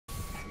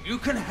You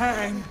can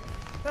hang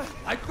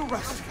like the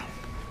rest of them.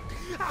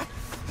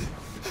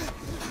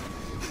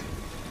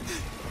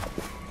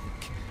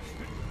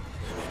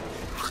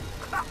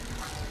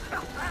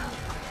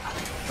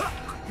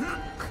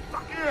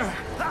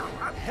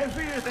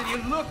 Heavier than you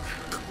look.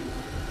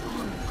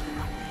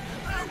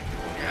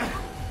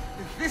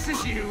 If this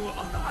is you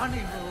on the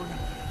honeymoon,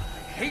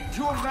 I hate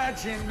to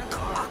imagine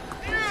our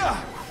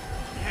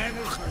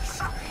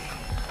anniversary.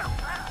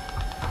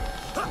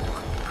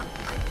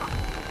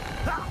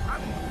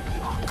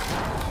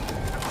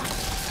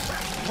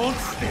 Hold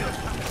still.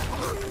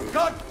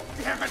 God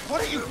damn it,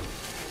 what are you?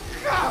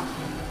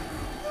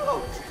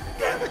 Oh,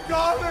 damn it,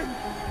 darling.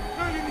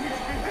 No, you need to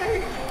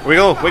behave.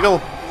 Wiggle, wiggle.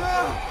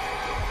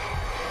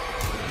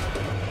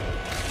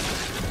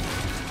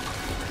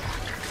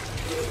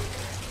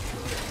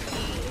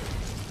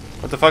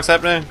 What the fuck's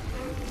happening?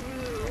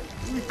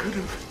 We could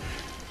have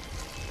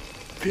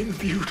been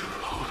beautiful.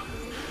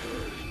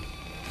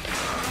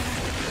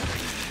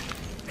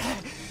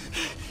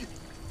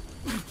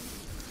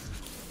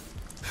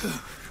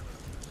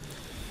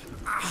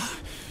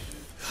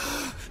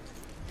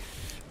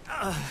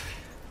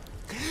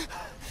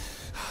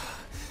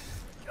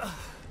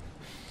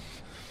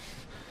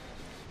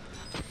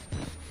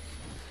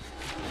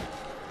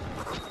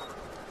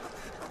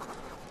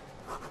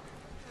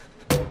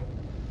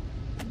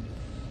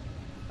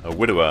 A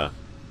widower.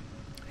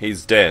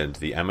 He's dead,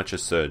 the amateur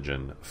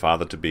surgeon,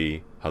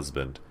 father-to-be,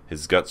 husband,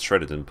 his guts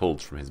shredded and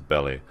pulled from his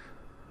belly.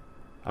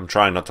 I'm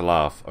trying not to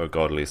laugh. Oh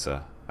God,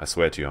 Lisa. I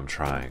swear to you, I'm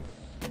trying.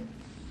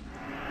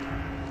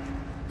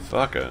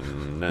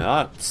 Fucking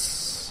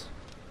nuts.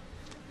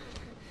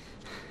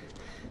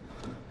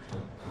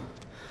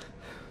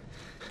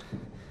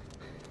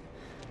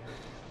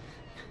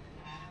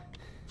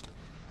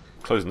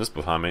 Closing this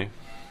behind me,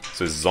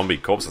 so this zombie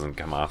corpse doesn't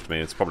come after me.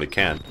 It probably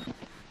can.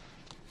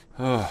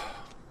 Oh,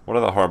 what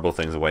other horrible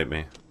things await me?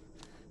 I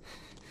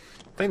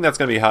think that's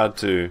going to be hard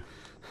to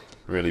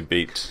really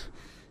beat.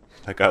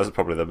 That guy was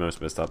probably the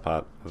most messed up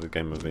part of the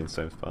game we've been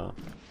so far.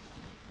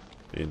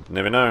 You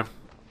never know.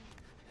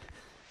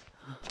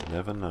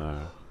 Never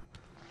know.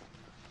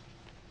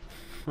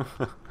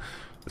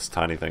 This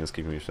tiny thing is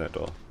keeping me shut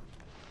door.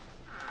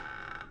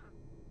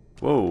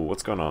 Whoa,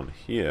 what's going on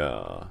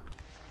here?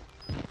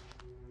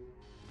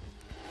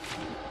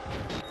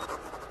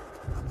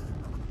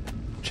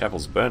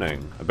 Chapel's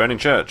burning. A burning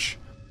church.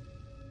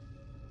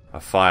 A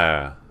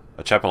fire.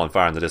 A chapel on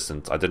fire in the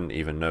distance. I didn't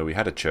even know we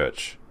had a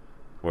church.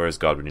 Where is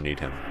God when you need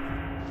him?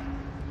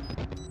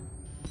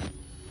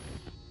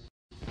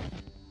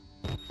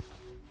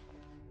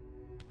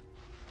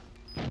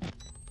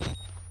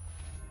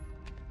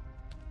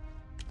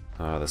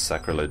 Ah, the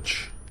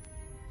sacrilege.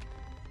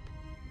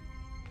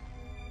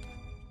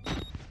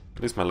 At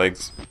least my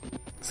legs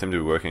seem to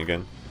be working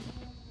again.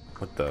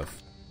 What the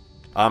f...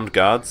 Armed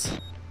guards?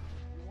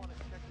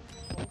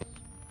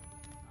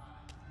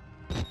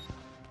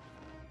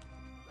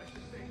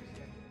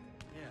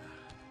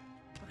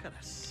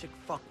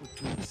 Fuck would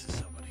do this to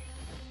somebody.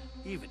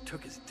 He even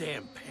took his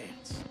damn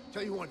pants.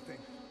 Tell you one thing.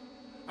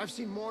 I've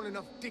seen more than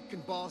enough dick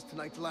and balls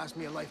tonight to last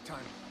me a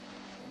lifetime.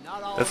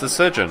 Not all That's the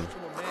surgeon. to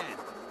a man.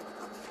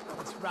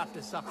 Let's wrap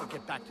this up and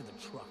get back to the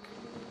truck.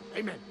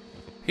 Amen.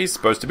 He's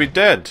supposed to be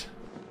dead.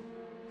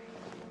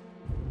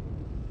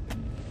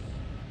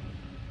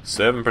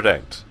 Serve and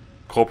protect.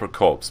 Corporate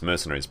corps,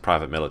 mercenaries,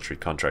 private military,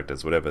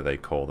 contractors, whatever they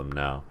call them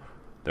now.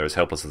 They're as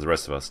helpless as the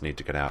rest of us. Need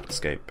to get out,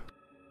 escape.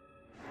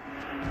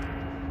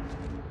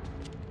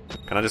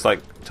 Can I just, like,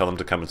 tell them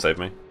to come and save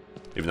me?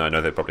 Even though I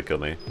know they'd probably kill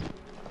me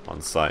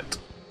on sight.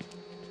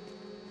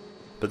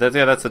 But that's,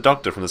 yeah, that's the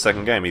doctor from the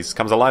second game. He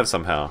comes alive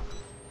somehow.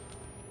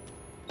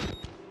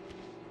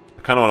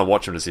 I kind of want to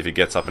watch him to see if he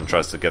gets up and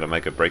tries to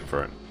make a break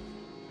for it.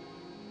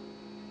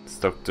 It's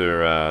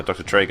Dr.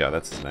 Traeger,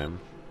 that's his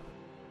name.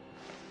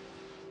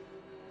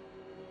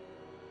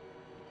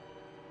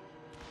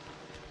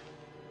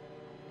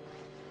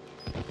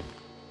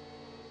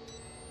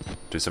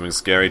 Do something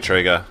scary,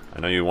 Traeger. I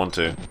know you want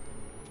to.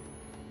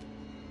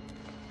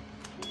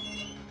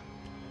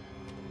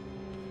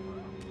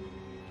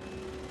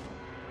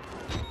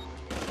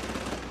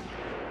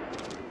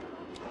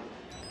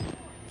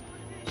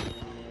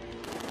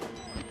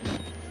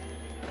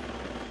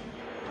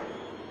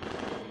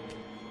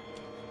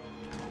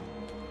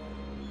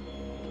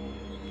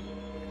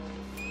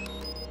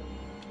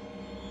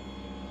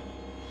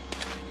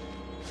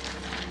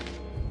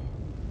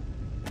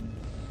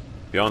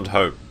 Beyond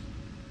hope.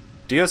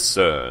 Dear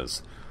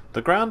Sirs,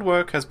 the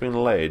groundwork has been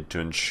laid to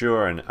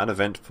ensure an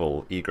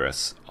uneventful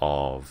egress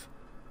of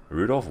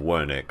Rudolf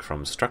Wernick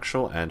from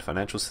structural and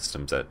financial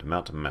systems at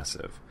Mount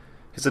Massive.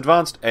 His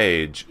advanced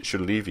age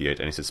should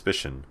alleviate any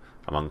suspicion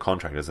among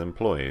contractors and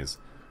employees,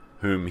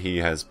 whom he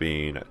has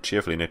been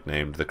cheerfully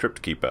nicknamed the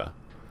Crypt Keeper,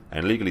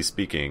 and legally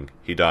speaking,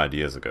 he died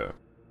years ago.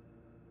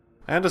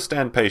 I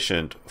understand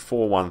patient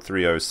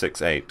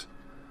 413068,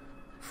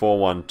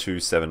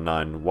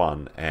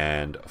 412791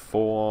 and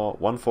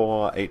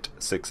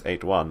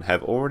 41488681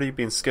 have already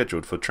been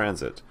scheduled for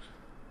transit.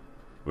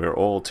 We're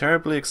all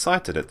terribly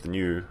excited at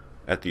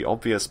at the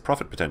obvious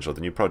profit potential of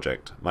the new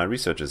project, my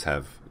researchers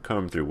have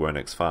combed through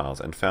Wernick's files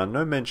and found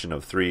no mention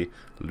of 3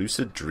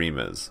 lucid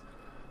dreamers.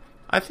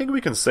 I think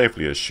we can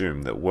safely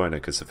assume that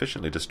Wernick is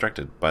sufficiently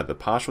distracted by the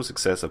partial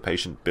success of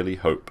patient Billy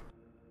Hope,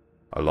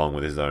 along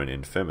with his own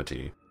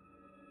infirmity,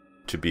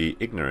 to be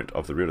ignorant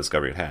of the real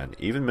discovery at hand.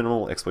 Even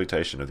minimal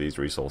exploitation of these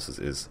resources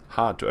is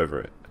hard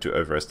to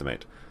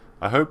overestimate.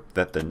 I hope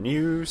that the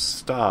new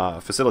STAR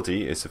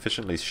facility is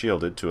sufficiently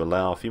shielded to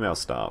allow female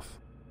staff,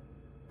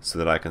 so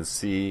that I can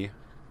see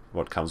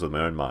what comes with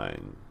my own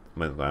mind,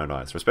 with my own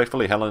eyes.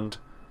 Respectfully, Helen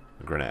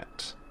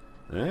Granette.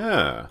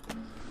 Yeah.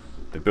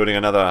 They're building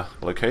another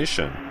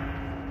location.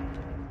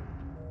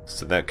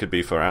 So that could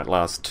be for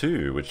Outlast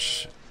 2,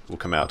 which will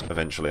come out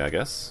eventually, I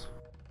guess.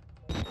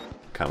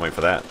 Can't wait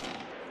for that.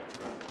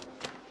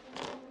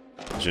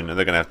 You know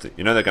they're gonna have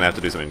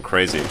to do something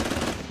crazy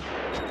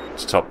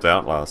to top the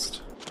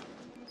Outlast.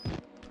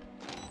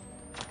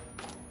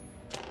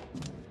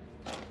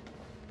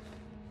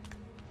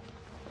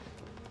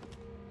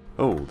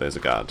 Oh, there's a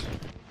guard.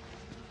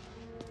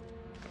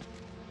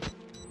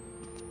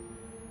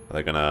 Are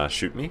they gonna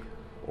shoot me?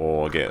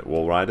 Or get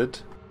wall-rided?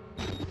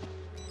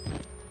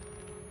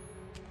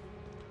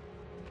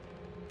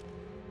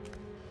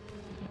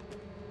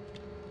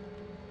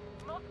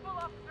 Multiple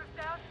officers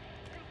down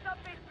in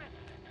sub-basement.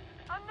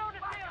 Unknown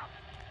is here.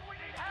 We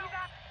need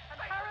evac and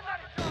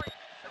paramedic.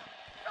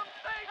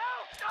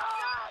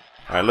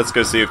 Alright, let's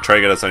go see if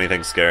Traeger does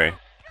anything scary.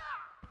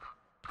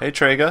 Hey,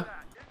 Traeger.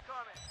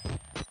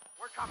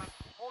 We're coming.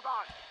 Hold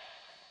on.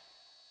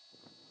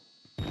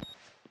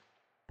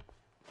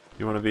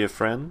 You want to be a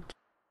friend?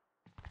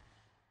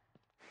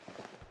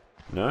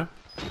 No?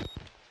 Can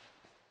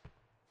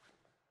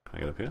I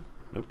get up here?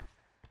 Nope.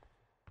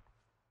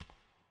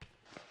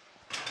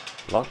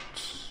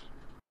 Locked.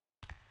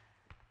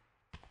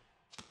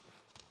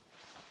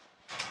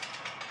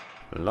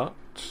 Locked.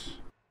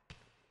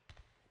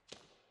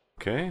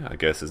 Okay, I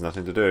guess there's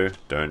nothing to do.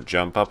 Don't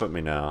jump up at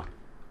me now.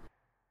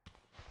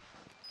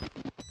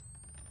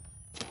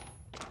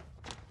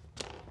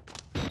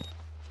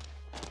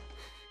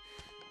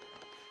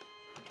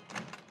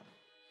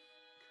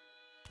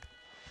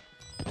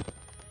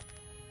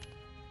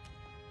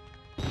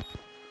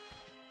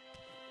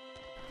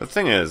 The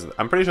thing is,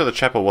 I'm pretty sure the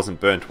chapel wasn't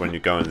burnt when you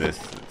go in this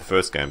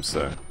first game,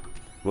 so...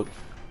 What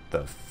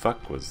the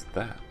fuck was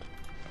that?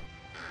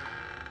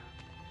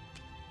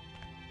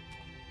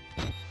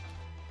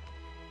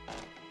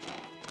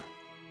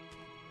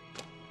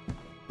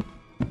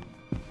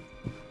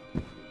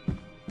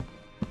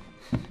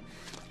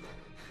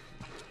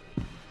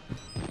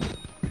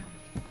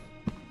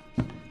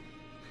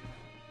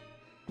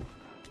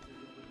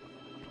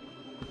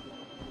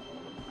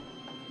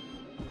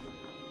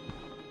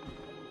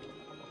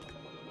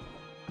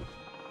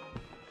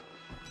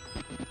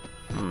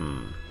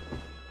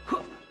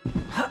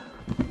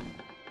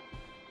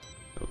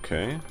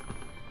 Okay.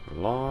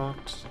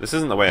 Locked. This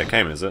isn't the way I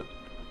came, is it?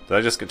 Did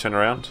I just get turned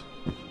around?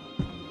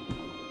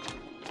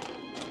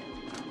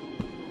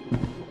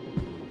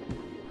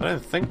 I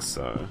don't think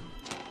so.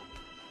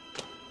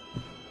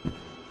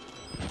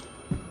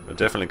 I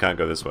definitely can't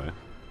go this way.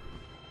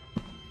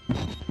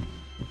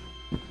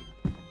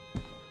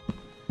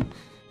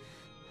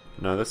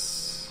 No,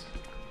 this...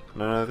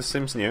 No, this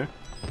seems new.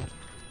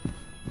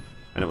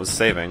 And it was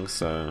saving,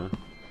 so...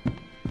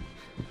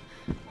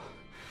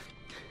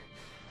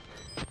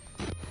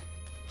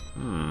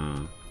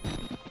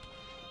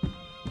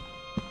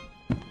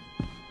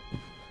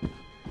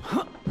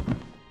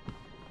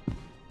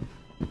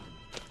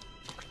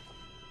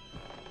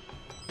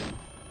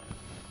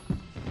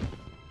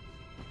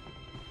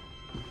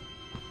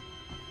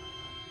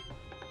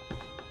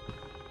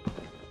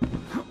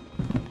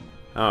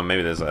 Oh,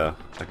 maybe there's a...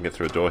 I can get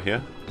through a door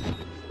here.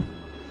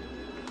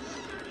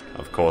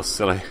 Of course,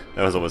 silly.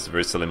 That was almost a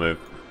very silly move.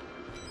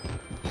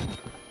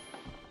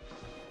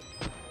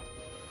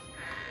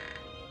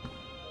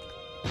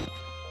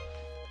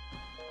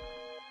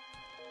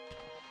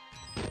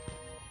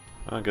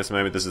 I guess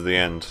maybe this is the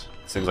end.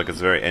 Seems like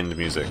it's very end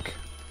music.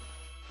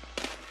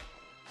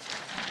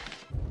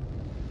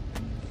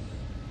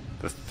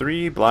 The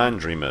 3 blind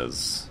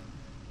dreamers.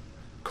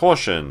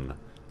 Caution!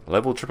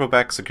 Level triple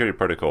back security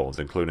protocols,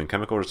 including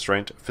chemical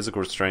restraint,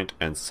 physical restraint,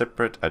 and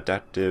separate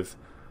adaptive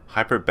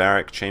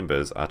hyperbaric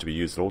chambers are to be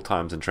used at all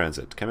times in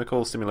transit.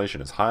 Chemical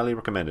stimulation is highly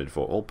recommended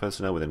for all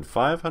personnel within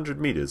 500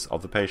 meters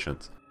of the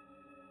patient.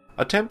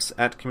 Attempts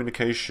at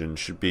communication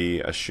should be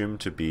assumed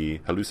to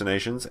be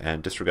hallucinations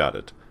and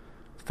disregarded.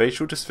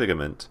 Facial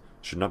disfigurement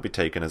should not be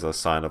taken as a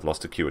sign of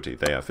lost acuity.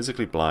 They are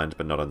physically blind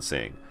but not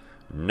unseeing.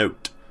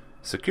 Note: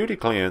 security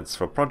clearance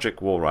for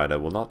Project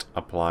Wallrider will not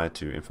apply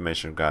to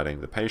information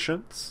regarding the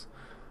patients.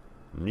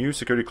 New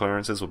security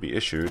clearances will be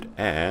issued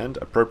and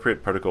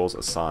appropriate protocols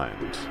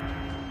assigned.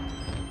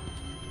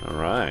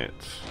 Alright.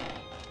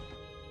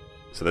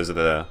 So those are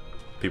the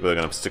people that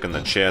are going to stick in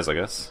the chairs, I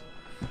guess.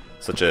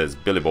 Such as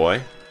Billy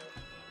Boy.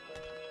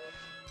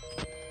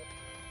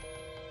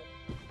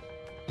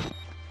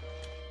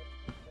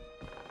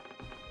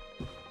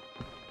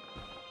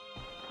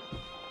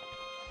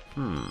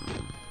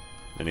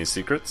 Any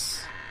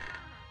secrets?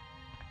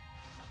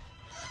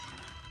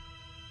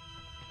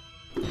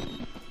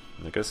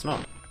 I guess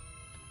not.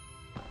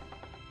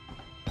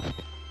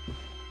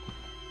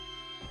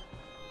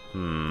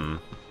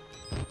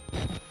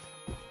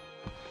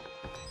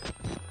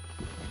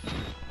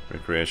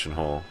 Recreation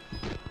hall.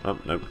 Oh,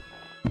 nope.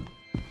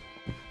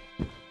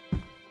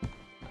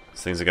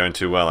 Things are going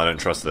too well, I don't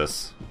trust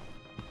this.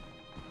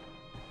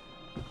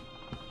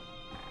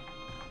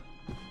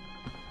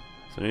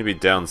 So I need to be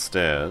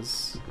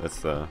downstairs. That's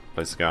the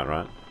place to go out,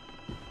 right?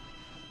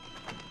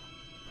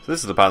 So this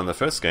is the part in the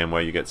first game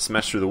where you get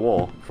smashed through the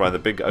wall by the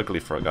big ugly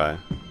frog guy.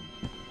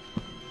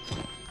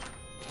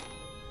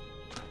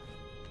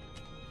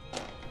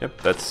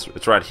 Yep,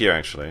 it's right here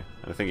actually.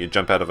 I think you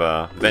jump out of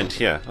a vent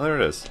here. Oh, there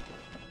it is.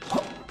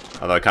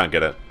 Although I can't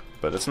get it,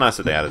 but it's nice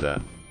that they added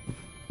that.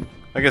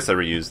 I guess they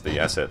reused the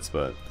assets,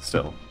 but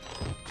still.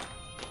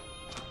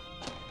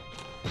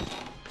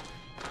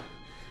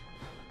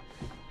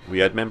 We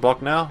admin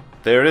block now.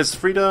 There it is,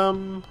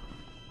 freedom!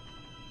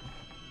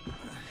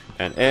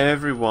 And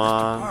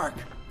everyone... Park.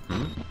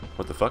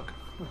 What the fuck?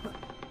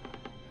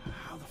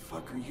 How the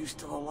fuck are you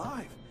still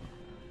alive?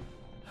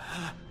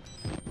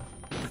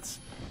 Let's...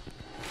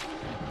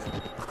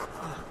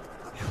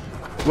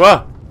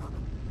 Whoa!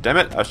 Damn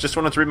it, I just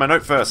wanted to read my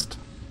note first.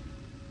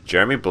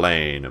 Jeremy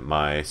Blaine,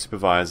 my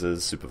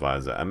supervisor's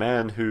supervisor, a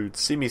man who'd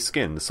see me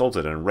skinned,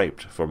 assaulted and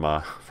raped for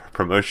a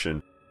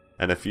promotion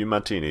and a few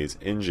martinis,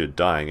 injured,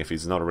 dying if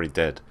he's not already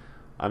dead.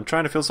 I'm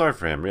trying to feel sorry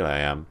for him, really I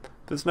am.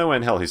 There's no way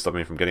in hell he's stopping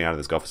me from getting out of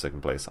this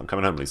godforsaken place. I'm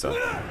coming home, Lisa.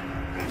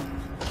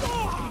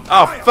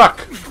 Oh, fuck!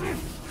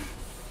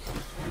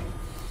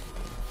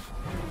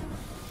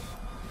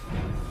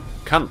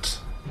 Cunt.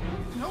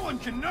 No one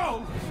can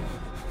know.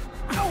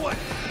 No one.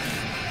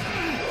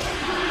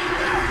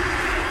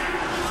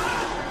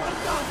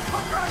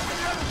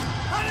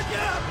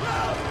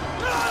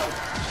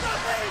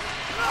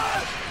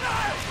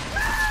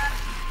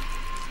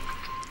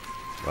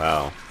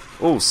 Wow.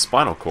 Oh,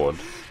 spinal cord.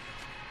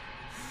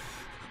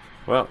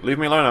 Well, leave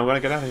me alone, I'm gonna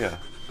get out of here.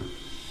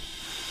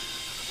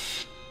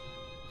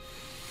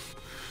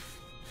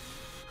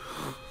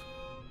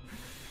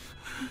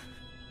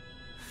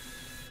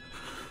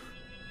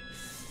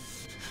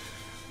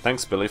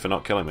 Thanks, Billy, for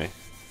not killing me.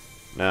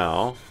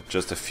 Now,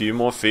 just a few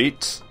more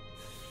feet.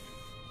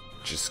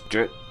 Just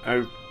get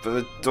out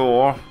the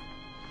door.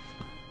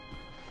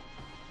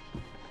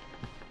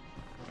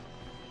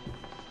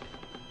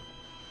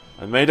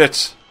 I made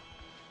it!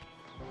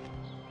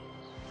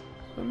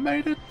 I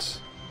made it!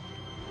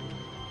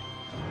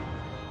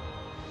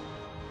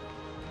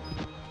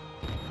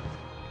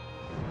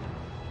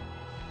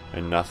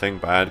 And nothing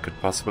bad could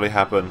possibly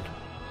happen.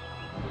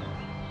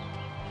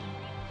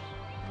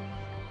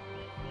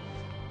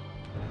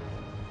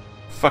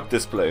 Fuck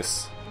this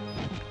place.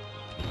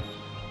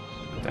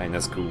 Dang,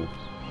 that's cool.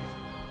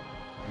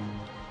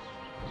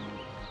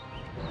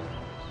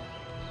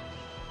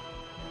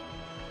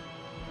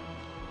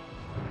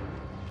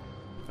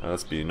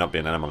 Let's not be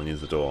an animal and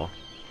use the door.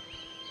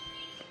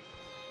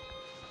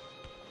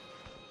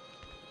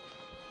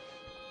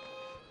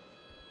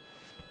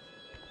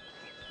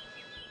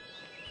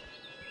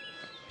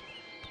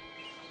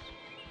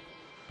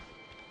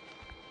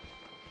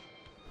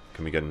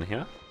 Can we get in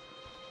here?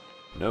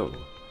 No.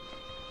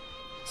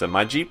 Is that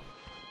my Jeep?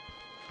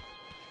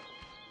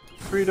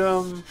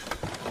 Freedom!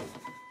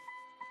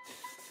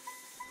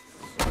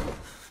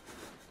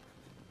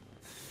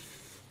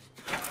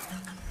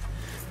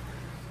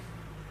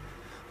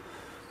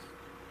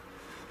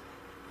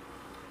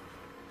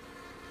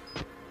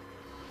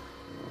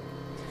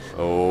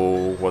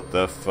 Oh, what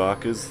the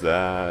fuck is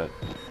that?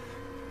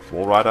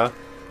 Wall Rider?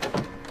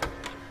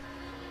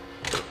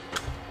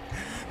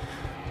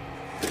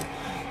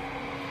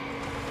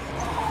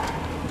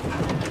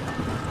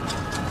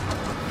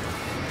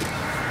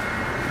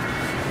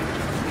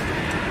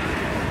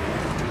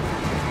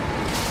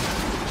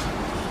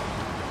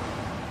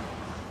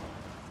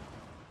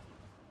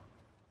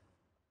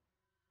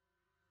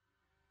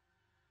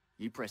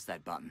 You press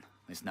that button.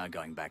 There's no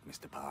going back,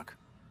 Mr. Park.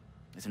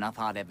 There's enough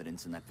hard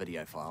evidence in that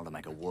video file to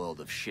make a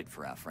world of shit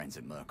for our friends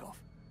at Murkoff.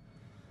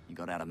 You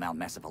got out of Mount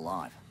Massive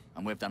alive,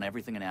 and we've done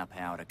everything in our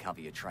power to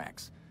cover your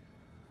tracks.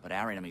 But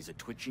our enemies are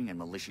twitching and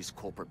malicious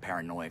corporate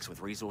paranoics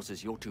with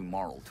resources you're too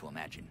moral to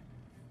imagine.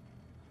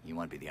 You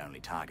won't be the only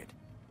target.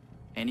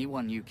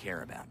 Anyone you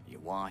care about,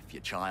 your wife,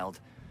 your child,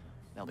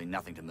 there'll be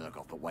nothing to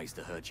Murkoff but ways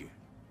to hurt you.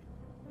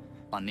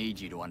 I need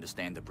you to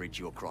understand the bridge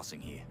you're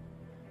crossing here.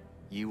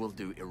 You will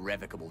do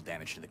irrevocable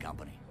damage to the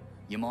company.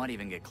 You might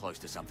even get close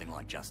to something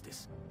like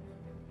justice.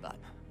 But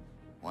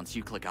once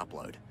you click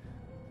upload,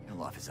 your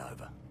life is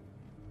over.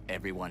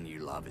 Everyone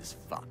you love is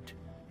fucked.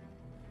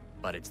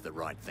 But it's the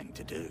right thing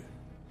to do.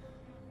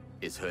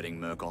 Is hurting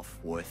Murkoff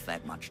worth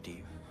that much to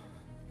you?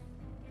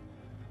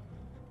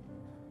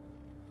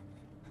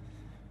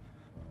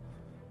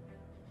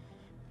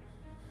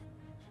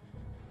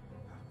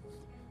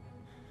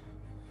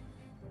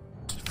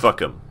 Fuck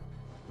him.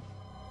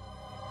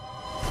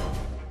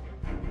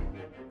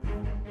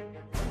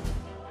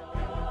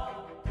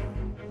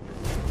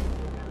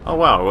 Oh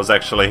wow, it was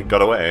actually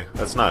got away.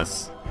 That's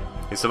nice.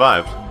 He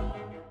survived.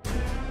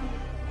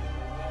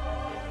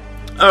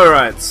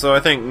 Alright, so I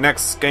think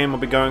next game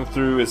we'll be going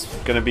through is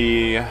going to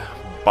be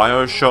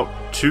Bioshock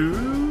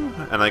 2,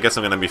 and I guess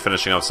I'm going to be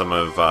finishing off some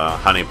of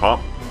Honey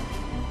Pop.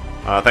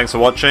 Thanks for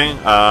watching.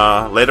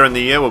 Later in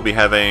the year we'll be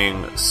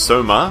having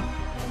Soma,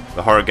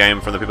 the horror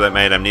game from the people that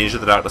made Amnesia: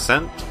 The Dark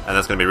Descent, and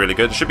that's going to be really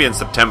good. It should be in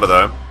September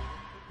though.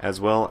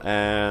 As well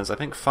as, I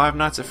think Five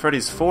Nights at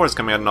Freddy's 4 is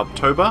coming out in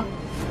October,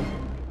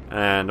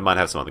 and I might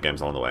have some other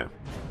games along the way.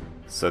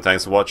 So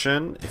thanks for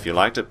watching. If you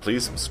liked it,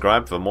 please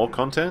subscribe for more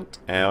content,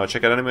 or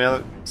check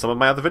out some of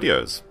my other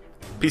videos.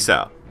 Peace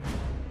out.